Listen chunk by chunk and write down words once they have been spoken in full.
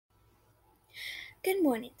Good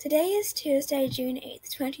morning. Today is Tuesday, June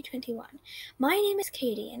 8th, 2021. My name is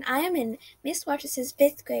Katie, and I am in Miss Watches's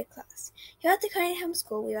 5th grade class. Here at the Cunningham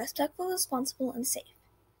School, we are respectful, responsible, and safe.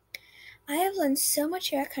 I have learned so much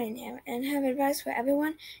here at Cunningham and have advice for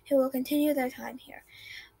everyone who will continue their time here.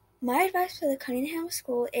 My advice for the Cunningham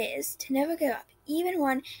School is to never give up, even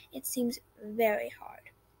when it seems very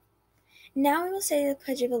hard. Now we will say the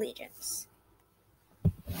Pledge of Allegiance.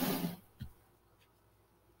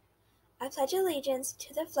 I pledge allegiance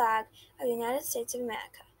to the flag of the United States of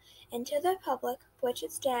America, and to the republic for which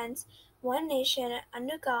it stands, one nation,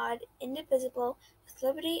 under God, indivisible, with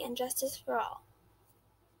liberty and justice for all.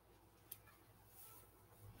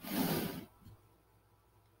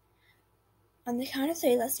 On the count of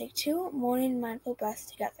three, let's take 2 morning mindful breaths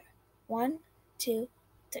together. 1, 2,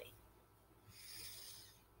 3.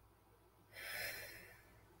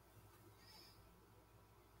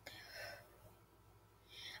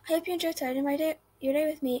 I hope you enjoyed starting your day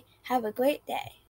with me. Have a great day.